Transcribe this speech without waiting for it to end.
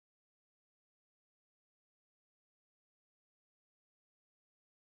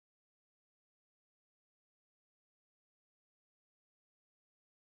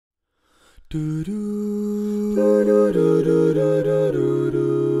Good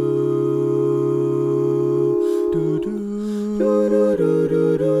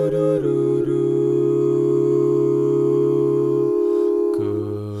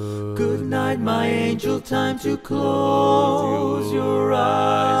night, my angel, time to close your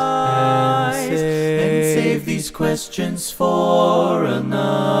eyes and save these questions for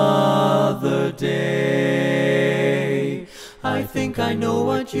another day. I think I know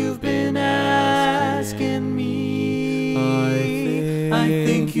what you've been asking me. I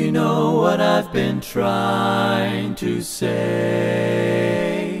think you know what I've been trying to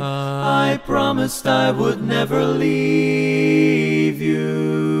say. I promised I would never leave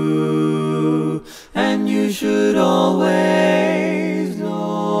you, and you should always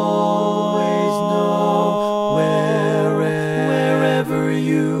know, wherever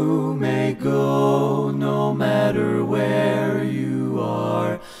you may go, no matter where you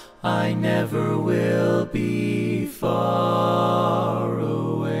are, I never will be far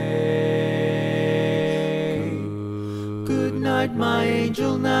away. Good night, my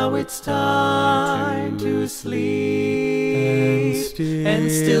angel, now it's time to sleep. And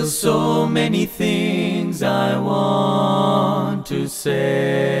still so many things I want to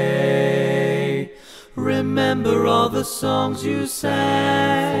say. Remember all the songs you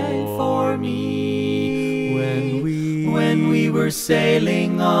sang for me when we were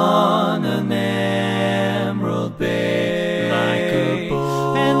sailing on an emerald bay, like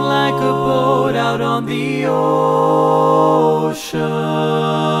a boat out on the ocean.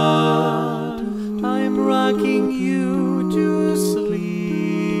 I'm rocking you to sleep.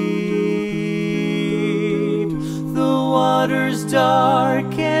 The water's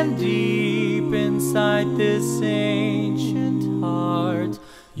dark and deep inside this ancient heart.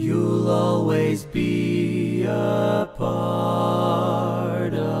 You'll always be a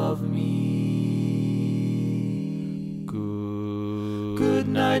part of me. Good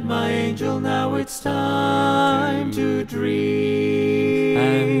night, my angel, now it's time to dream.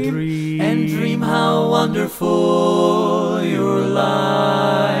 And dream how wonderful your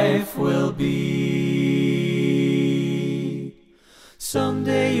life will be.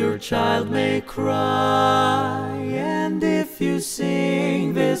 Someday your child may cry, and if you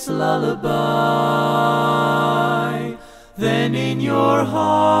sing this lullaby, then in your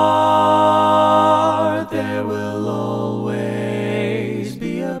heart there will always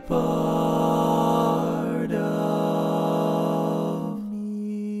be a part of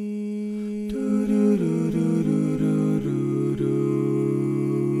me.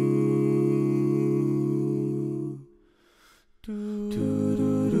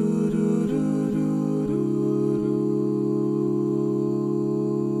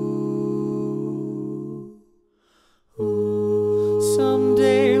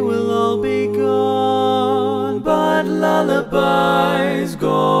 Someday we'll all be gone, but lullabies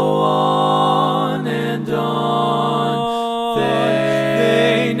go on and on.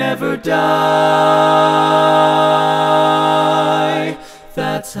 They never die.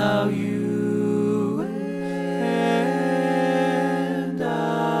 That's how you and I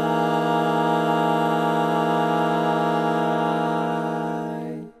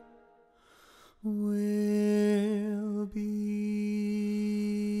will be.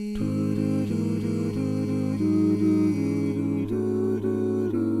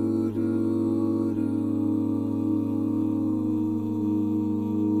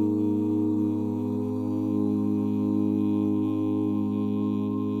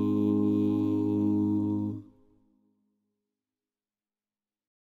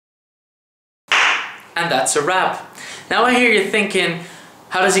 And that's a wrap. Now I hear you thinking,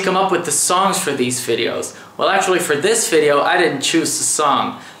 how does he come up with the songs for these videos? Well, actually for this video I didn't choose the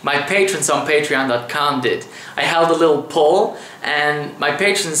song. My patrons on patreon.com did. I held a little poll and my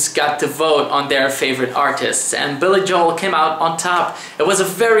patrons got to vote on their favorite artists, and Billy Joel came out on top. It was a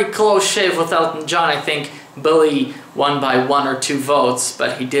very close shave with Elton John. I think Billy won by 1 or 2 votes,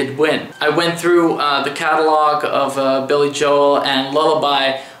 but he did win. I went through the catalog of Billy Joel, and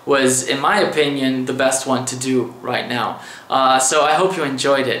Lullaby was, in my opinion, the best one to do right now. So I hope you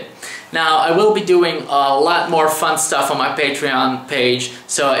enjoyed it. Now, I will be doing a lot more fun stuff on my Patreon page,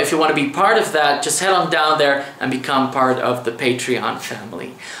 so if you want to be part of that, just head on down there and become part of the Patreon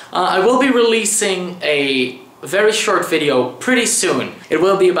family. I will be releasing a very short video pretty soon. It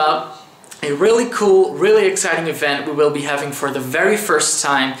will be about a really cool, really exciting event we will be having for the very first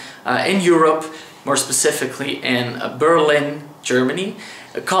time in Europe, more specifically in Berlin, Germany,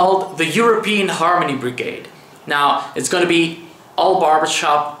 called the European Harmony Brigade. Now, it's going to be all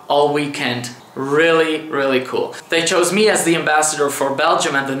barbershop, all weekend, Really, really cool. They chose me as the ambassador for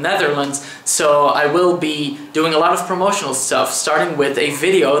Belgium and the Netherlands, so I will be doing a lot of promotional stuff, starting with a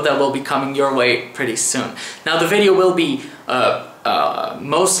video that will be coming your way pretty soon. Now the video will be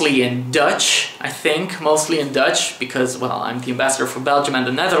mostly in Dutch, I think, mostly in Dutch, because, well, I'm the ambassador for Belgium and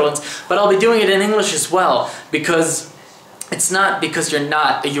the Netherlands, but I'll be doing it in English as well, because it's not because you're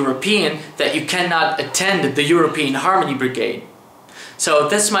not a European that you cannot attend the European Harmony Brigade. So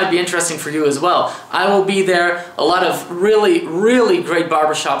this might be interesting for you as well. I will be there, a lot of really, really great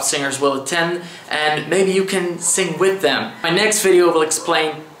barbershop singers will attend, and maybe you can sing with them. My next video will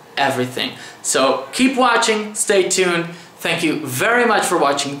explain everything. So keep watching, stay tuned. Thank you very much for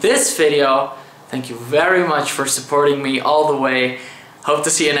watching this video. Thank you very much for supporting me all the way. Hope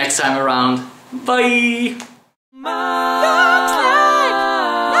to see you next time around. Bye! Looks like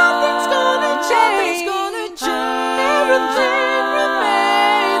nothing's gonna change. Everything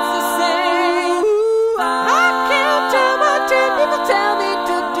remains the same. I can't tell what people tell me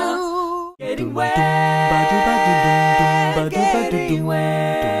to do. Getting wet, getting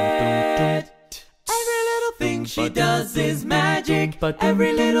wet. Every little thing she does is magic.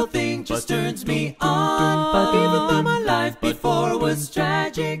 Every little thing just turns me on. Even though my life before was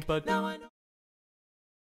tragic, now I know.